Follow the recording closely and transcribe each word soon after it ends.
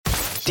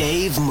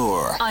Dave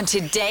Moore on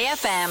Today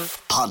FM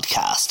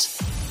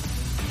podcast.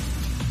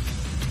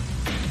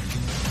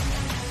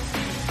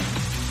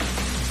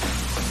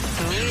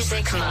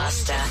 Music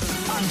Master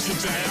on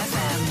Today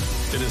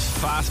FM. It is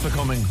fast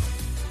becoming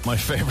my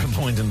favourite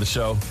point in the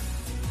show.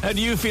 How do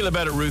you feel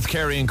about it, Ruth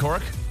Carey in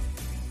Cork?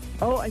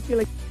 Oh, I feel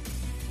like...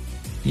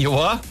 You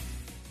what?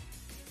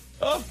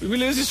 Oh, did we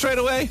lose you straight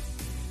away?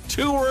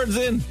 2 words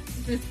in.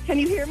 Can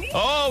you hear me?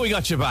 Oh, we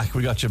got you back.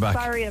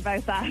 Sorry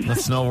about that.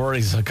 That's no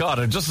worries. Oh,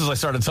 God, just as I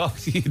started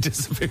talking, you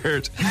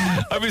disappeared.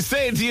 I was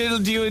saying, do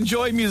you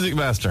enjoy Music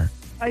Master?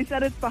 I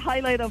said it's the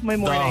highlight of my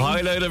morning. The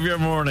highlight of your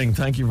morning.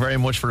 Thank you very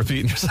much for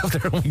repeating yourself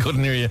there when we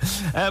couldn't hear you.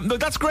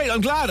 Look, that's great.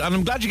 I'm glad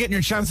you're getting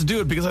your chance to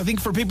do it, because I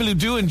think for people who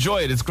do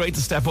enjoy it, it's great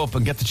to step up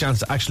and get the chance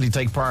to actually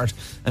take part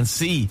and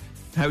see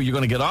how you're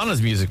going to get on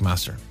as Music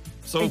Master.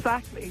 So,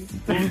 exactly.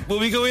 Will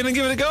we go in and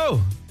give it a go?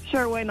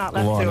 Sure, why not?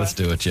 Let's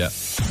do it, yeah.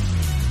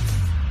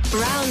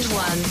 Round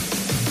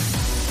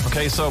 1.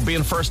 Okay, so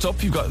being first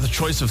up, you've got the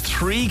choice of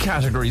 3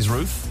 categories,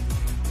 Ruth.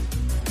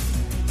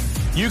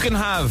 You can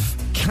have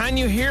Can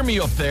You Hear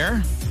Me Up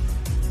There,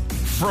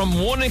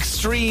 From One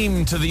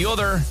Extreme to the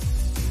Other,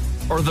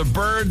 or The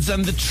Birds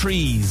and the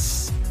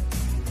Trees.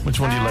 Which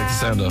one do you like the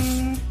sound of?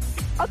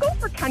 I'll go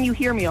for Can You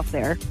Hear Me Up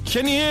There.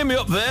 Can you hear me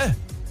up there?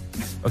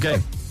 Okay.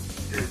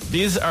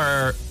 These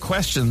are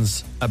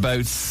questions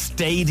about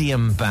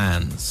stadium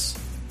bands.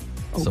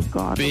 Oh, so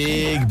God.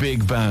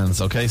 big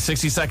bands. Okay,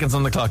 60 seconds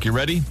on the clock. You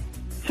ready?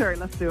 Sure,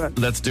 let's do it.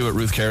 Let's do it,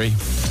 Ruth Carey.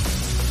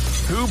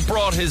 Who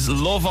brought his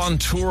Love on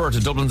Tour to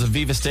Dublin's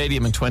Aviva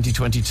Stadium in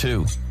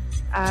 2022?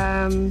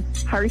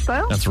 Harry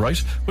Styles? That's right.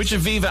 Which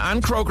Aviva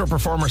and Croker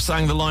performer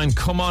sang the line,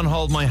 "Come on,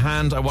 hold my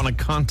hand, I want to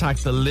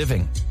contact the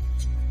living"?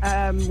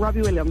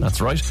 Robbie Williams.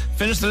 That's right.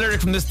 Finish the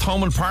lyric from this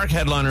Thomond Park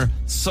headliner,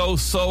 So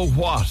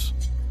what?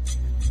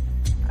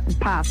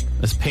 Pass.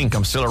 It's Pink,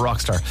 I'm Still a Rock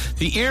Star.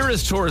 The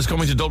Eras Tour is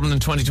coming to Dublin in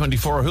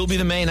 2024. Who'll be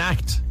the main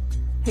act?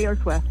 Taylor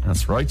Swift.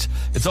 That's right.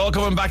 It's All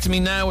Coming Back to Me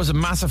Now was a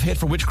massive hit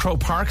for which Crow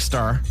Park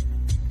star?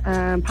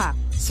 Pass.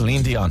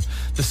 Celine Dion.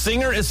 The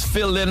singer is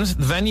Phil Lynott.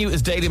 The venue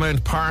is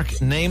Dalymount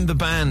Park. Name the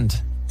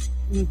band.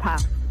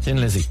 Pass. Tin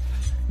Lizzy.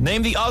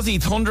 Name the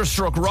Aussie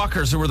Thunderstruck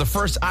Rockers who were the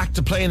first act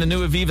to play in the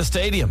new Aviva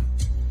Stadium.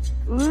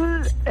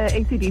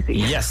 AC/DC.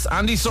 Yes.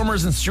 Andy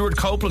Summers and Stuart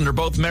Copeland are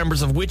both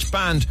members of which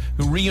band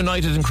who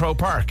reunited in Crow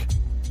Park?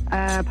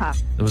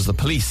 Pass. It was the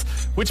Police.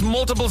 Which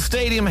multiple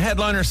stadium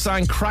headliner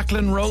sang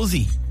Cracklin'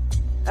 Rosie?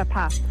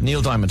 Pass.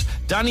 Neil Diamond.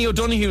 Danny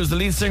O'Donoghue is the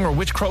lead singer of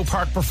which Crow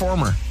Park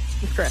performer?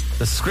 The Script.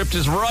 The Script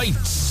is right.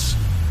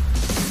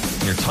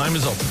 Your time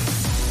is up.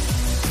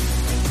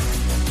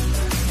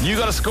 You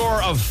got a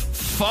score of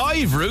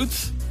 5,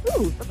 Ruth.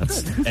 Ooh,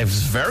 that's good. It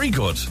was very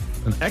good.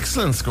 An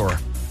excellent score.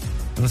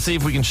 Let's see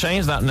if we can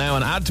change that now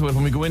and add to it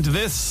when we go into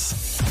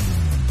this.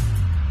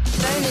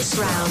 Bonus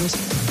round.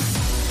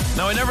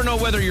 Now, I never know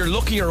whether you're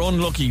lucky or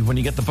unlucky when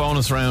you get the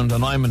bonus round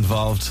and I'm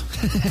involved.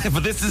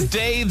 But this is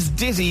Dave's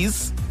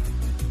Ditties.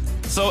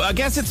 So I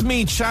guess it's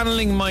me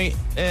channeling my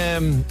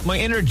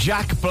inner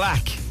Jack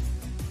Black.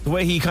 The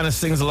way he kind of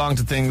sings along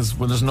to things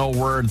when there's no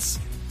words.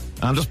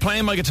 And I'm just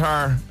playing my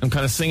guitar and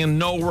kind of singing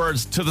no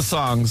words to the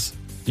songs.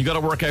 You got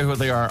to work out who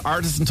they are.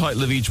 Artist and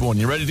title of each one.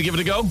 You ready to give it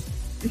a go?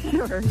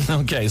 Sure.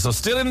 Okay, so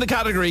still in the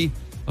category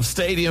of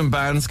stadium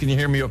bands. Can you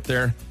hear me up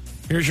there?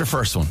 Here's your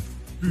first one.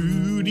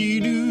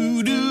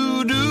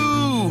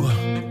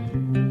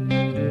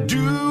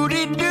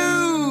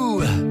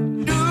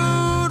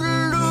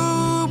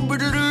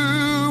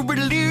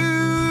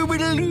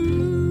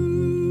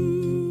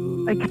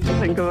 I can't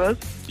think of it.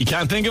 You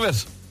can't think of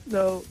it?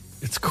 No.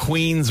 It's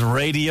Queen's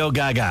Radio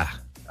Gaga.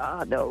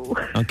 No.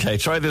 Okay,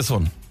 try this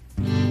one.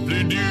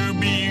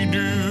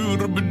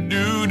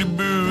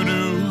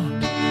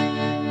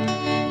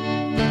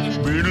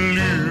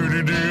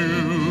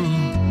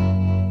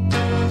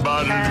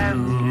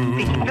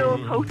 The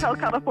Eagles Hotel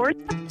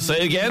California. Say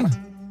it again.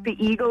 The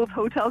Eagles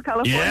Hotel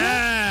California.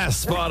 Yeah,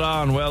 spot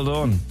on. Well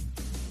done.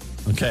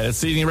 Okay, let's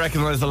see if you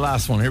recognize the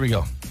last one. Here we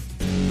go.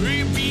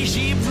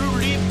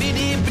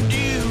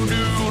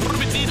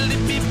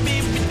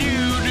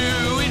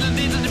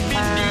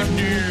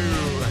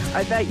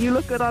 I Bet You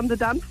Look Good on the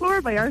Dance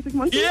Floor by Arctic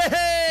Monkeys.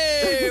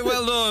 Yay!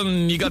 Well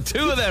done. You got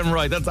 2 of them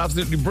right. That's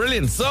absolutely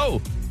brilliant.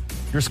 So,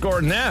 your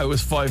score now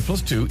is 5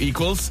 plus 2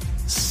 equals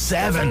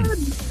 7.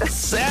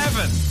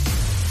 7.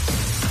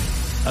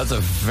 That's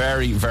a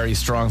very, very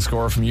strong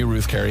score from you,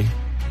 Ruth Carey.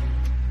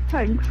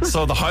 Thanks.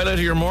 So the highlight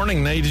of your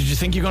morning, Nay, did you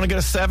think you were going to get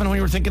a 7 when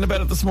you were thinking about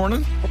it this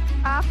morning?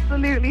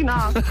 Absolutely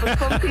not.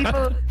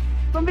 But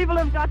some people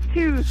have got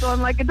 2, so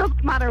I'm like, it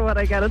doesn't matter what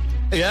I get it.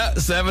 Yeah,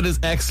 7 is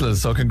excellent.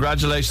 So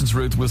congratulations,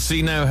 Ruth. We'll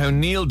see now how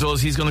Neil does.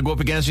 He's going to go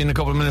up against you in a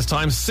couple of minutes'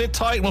 time. Sit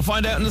tight and we'll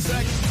find out in a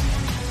sec.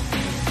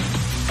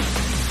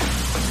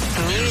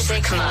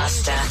 Music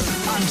Master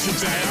on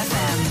Today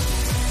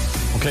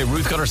FM. Okay,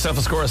 Ruth got herself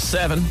a score of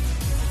 7.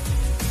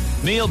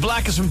 Neil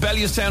Black is from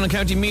Bellewstown in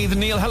County Meath.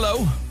 Neil,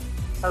 hello.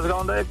 How's it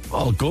going, Dave?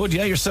 All good,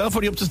 yeah. Yourself,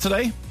 what are you up to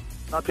today?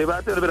 Not too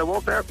bad. Doing a bit of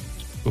work there.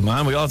 Good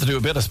man, we all have to do a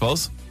bit, I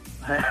suppose.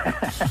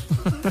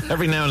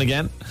 Every now and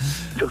again.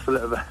 Just a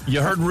little bit.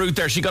 You heard Ruth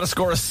there. She got a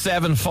score of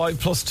 7, 5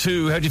 plus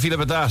 2. How do you feel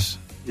about that?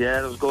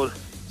 Yeah, that was good.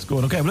 It's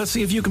good. Okay, well, let's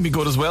see if you can be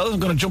good as well. I'm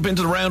going to jump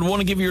into the round one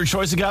and give you your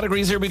choice of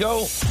categories. Here we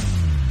go.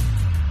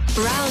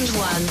 Round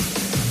 1.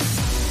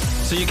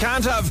 So you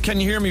can't have Can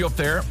You Hear Me up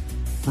there.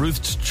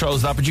 Ruth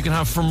chose that, but you can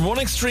have From One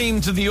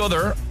Extreme to the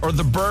Other or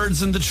The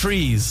Birds in the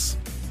Trees.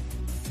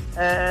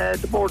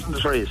 The Birds in the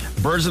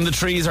Trees. Birds in the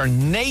Trees are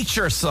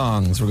nature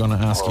songs we're going to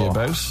ask you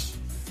about.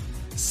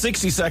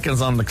 60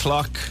 seconds on the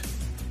clock.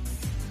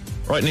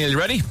 Right, Neil, you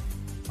ready?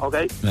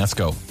 Okay. Let's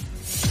go.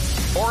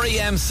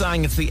 R.E.M.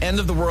 sang It's the End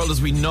of the World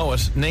as We Know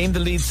It. Name the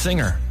lead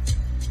singer.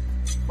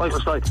 Michael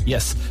Stipe.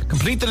 Yes.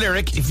 Complete the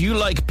lyric. If you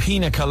like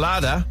pina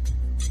colada.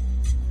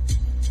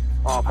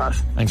 Oh,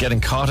 pass. And Getting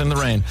Caught in the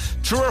Rain.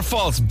 True or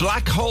false?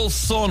 Black Hole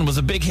Sun was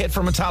a big hit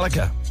for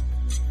Metallica.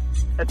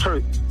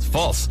 True. It's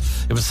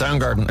false. It was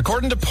Soundgarden.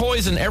 According to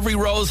Poison, every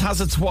rose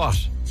has its what?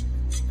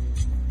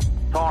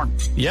 Thorn.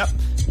 Yep.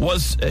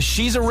 Was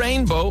She's a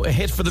Rainbow a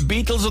hit for the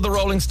Beatles or the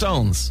Rolling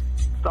Stones?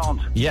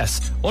 Stones.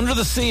 Yes. Under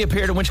the Sea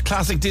appeared in which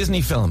classic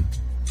Disney film?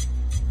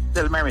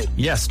 Little Mermaid.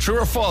 Yes. True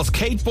or false?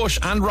 Kate Bush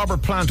and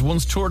Robert Plant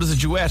once toured as a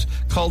duet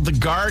called The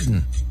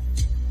Garden.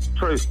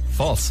 True.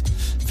 False.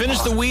 Finish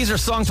the Weezer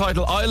song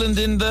title Island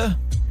in the...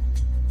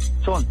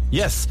 Sun.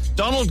 Yes.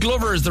 Donald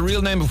Glover is the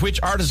real name of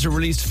which artist who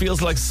released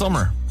Feels Like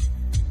Summer?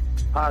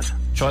 Pass.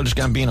 Childish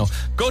Gambino.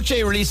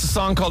 Gotye released a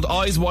song called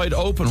Eyes Wide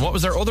Open. What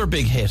was their other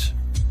big hit?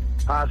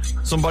 Pass.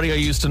 Somebody I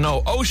used to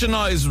know. Ocean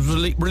Eyes was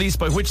released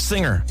by which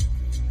singer?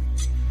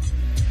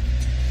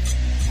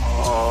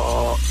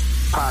 Oh,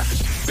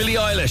 pass. Billie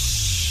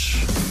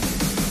Eilish.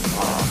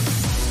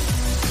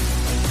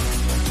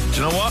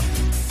 Do you know what?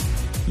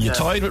 You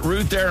tied with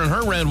Ruth there in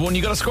her round one.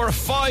 You got a score of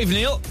 5,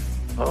 Neil.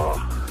 Oh.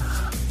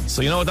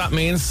 So you know what that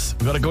means.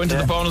 We've got to go into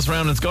the bonus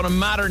round. It's going to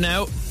matter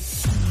now.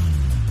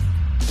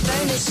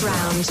 Bonus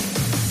round.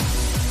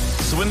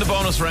 So in the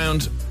bonus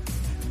round,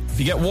 if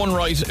you get 1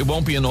 right, it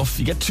won't be enough.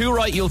 You get 2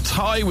 right, you'll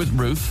tie with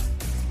Ruth.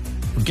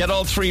 We'll get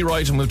all 3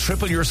 right and we'll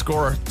triple your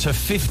score to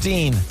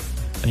 15.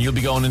 And you'll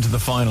be going into the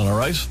final, all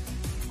right?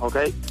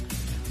 Okay.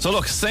 So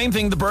look, same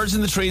thing, the Birds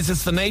in the Trees,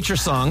 it's the nature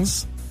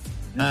songs.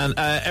 And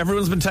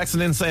everyone's been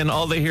texting in saying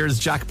all they hear is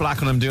Jack Black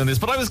when I'm doing this.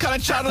 But I was kind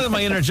of channeling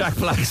my inner Jack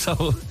Black,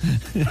 so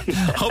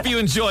hope you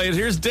enjoy it.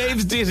 Here's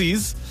Dave's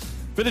Ditties.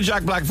 Bit of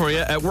Jack Black for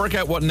you. Work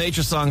out what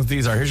nature songs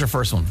these are. Here's your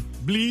first one.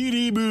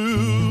 Bleedy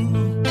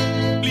blue,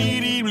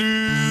 bleedy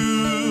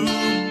blue,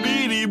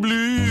 bleedy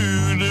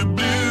blue, the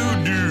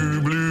blue,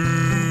 do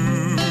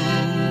blue.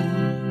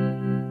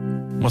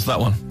 What's that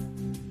one?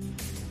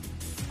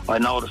 I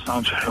know the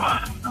song very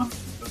well.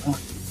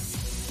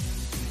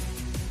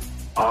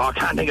 Oh, I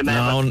can't think of the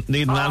name. No,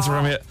 need an answer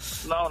from you.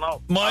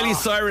 No. Miley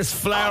Cyrus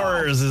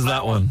Flowers is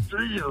that one.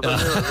 Jesus.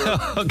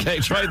 Okay,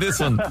 try this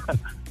one. What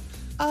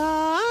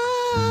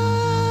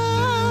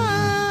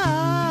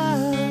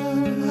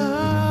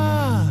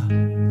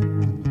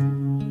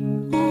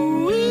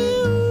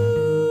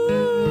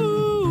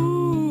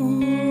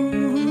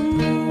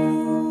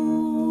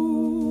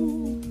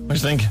do you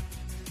think?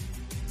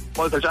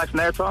 Michael Jackson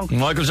Earth song.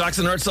 Michael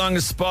Jackson Earth song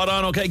is spot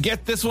on. Okay,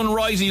 get this one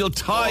right or you'll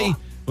tie.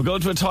 We'll go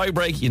to a tie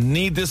break. You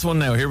need this one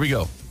now. Here we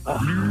go.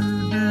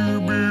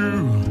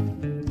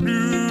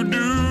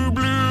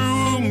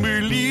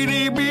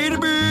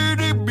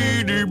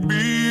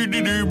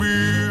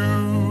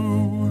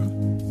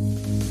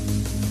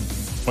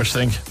 What you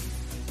think?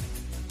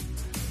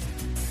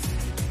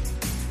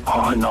 Oh,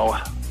 I know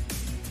it.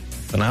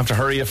 Gonna have to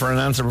hurry you for an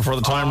answer before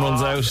the time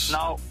runs out.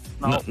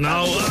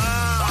 No.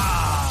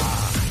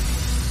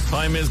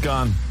 Time is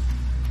gone.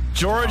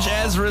 George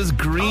Ezra's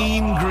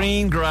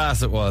Green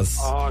Grass it was.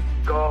 Oh,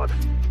 God.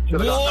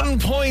 1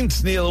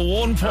 point, Neil.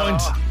 1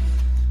 point.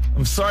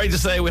 I'm sorry to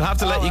say we'll have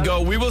to let you go.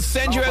 We will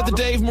send you out the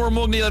Dave Moore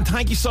mug, Neil, and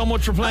thank you so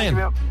much for playing.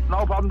 No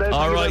problem, Dave.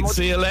 All right,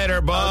 see you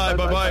later.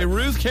 Bye.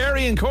 Ruth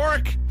Carey in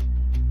Cork.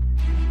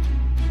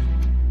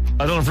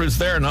 I don't know if Ruth's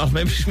there or not.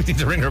 Maybe we need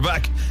to ring her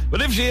back.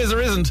 But if she is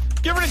or isn't,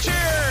 give her a cheer.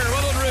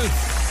 Well done, Ruth.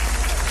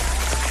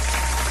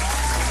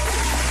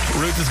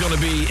 Ruth is going to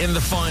be in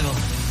the final.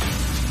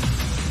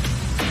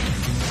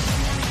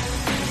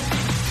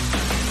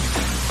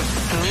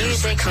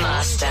 Music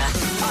Master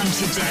on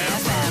Today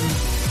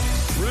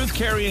FM. Ruth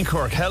Carey in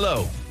Cork,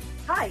 hello.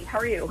 Hi, how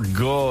are you?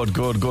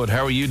 Good.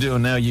 How are you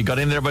doing now? You got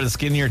in there by the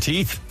skin of your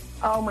teeth?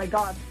 Oh my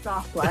God,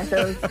 stop, Black.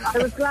 I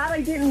was glad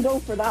I didn't go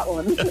for that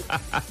one.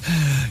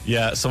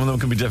 Yeah, some of them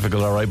can be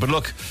difficult, all right. But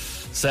look,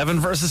 7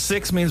 versus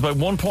 6 means by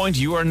 1 point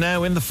you are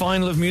now in the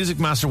final of Music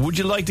Master. Would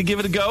you like to give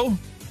it a go?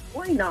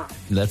 Why not?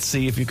 Let's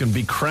see if you can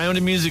be crowned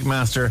a Music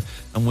Master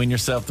and win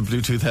yourself the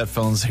Bluetooth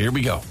headphones. Here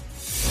we go.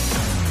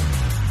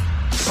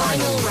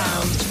 Final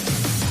round.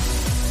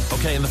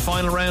 Okay, in the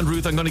final round,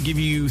 Ruth, I'm going to give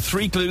you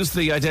 3 clues to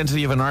the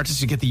identity of an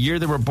artist. You get the year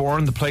they were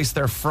born, the place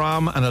they're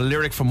from, and a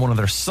lyric from one of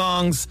their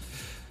songs.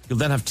 You'll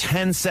then have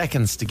 10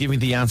 seconds to give me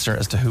the answer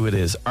as to who it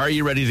is. Are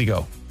you ready to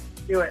go?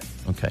 Do it.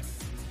 Okay.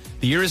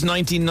 The year is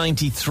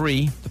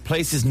 1993. The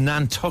place is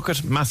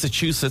Nantucket,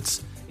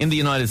 Massachusetts, in the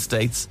United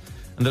States.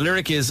 And the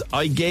lyric is,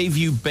 I gave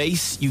you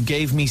bass, you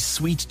gave me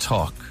sweet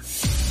talk.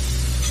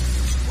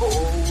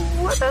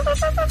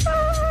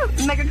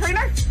 Megan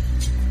Trainor?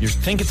 You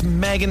think it's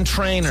Megan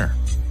Trainor?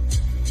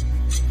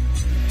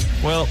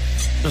 Well,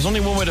 there's only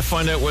one way to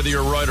find out whether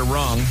you're right or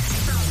wrong.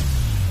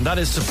 And that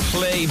is to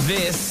play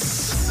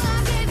this.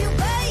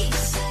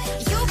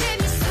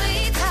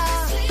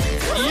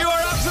 You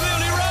are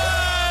absolutely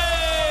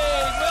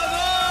right!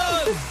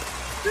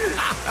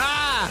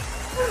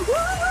 Well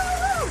done!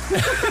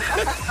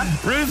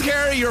 Ruth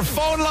Carey, your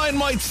phone line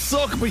might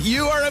suck, but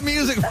you are a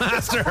music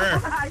master.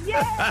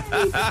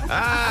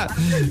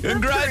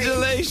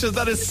 Congratulations,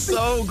 that is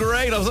so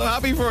great. I'm so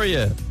happy for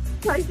you.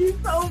 Thank you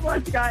so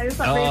much, guys.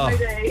 That made my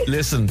day.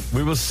 Listen,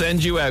 we will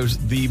send you out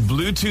the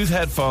Bluetooth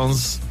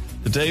headphones,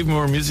 the Dave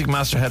Moore Music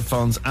Master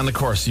headphones, and of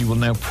course, you will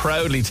now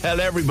proudly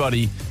tell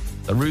everybody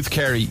that Ruth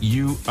Carey,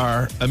 you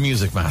are a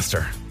music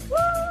master.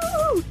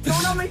 Woo!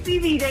 Going on my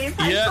CV, Dave.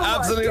 Thanks so much.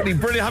 Absolutely.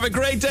 Brilliant. Have a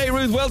great day,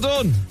 Ruth. Well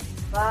done.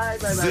 Bye.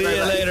 See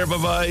you later.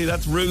 Bye-bye.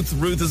 That's Ruth.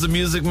 Ruth is a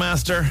music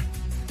master.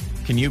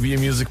 Can you be a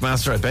music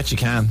master? I bet you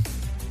can.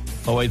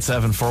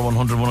 087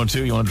 410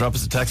 102. You want to drop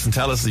us a text and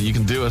tell us that you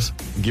can do it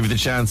and give you the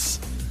chance.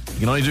 You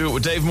can only do it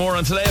with Dave Moore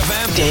on Today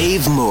FM.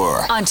 Dave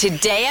Moore On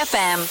Today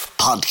FM.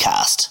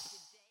 podcast.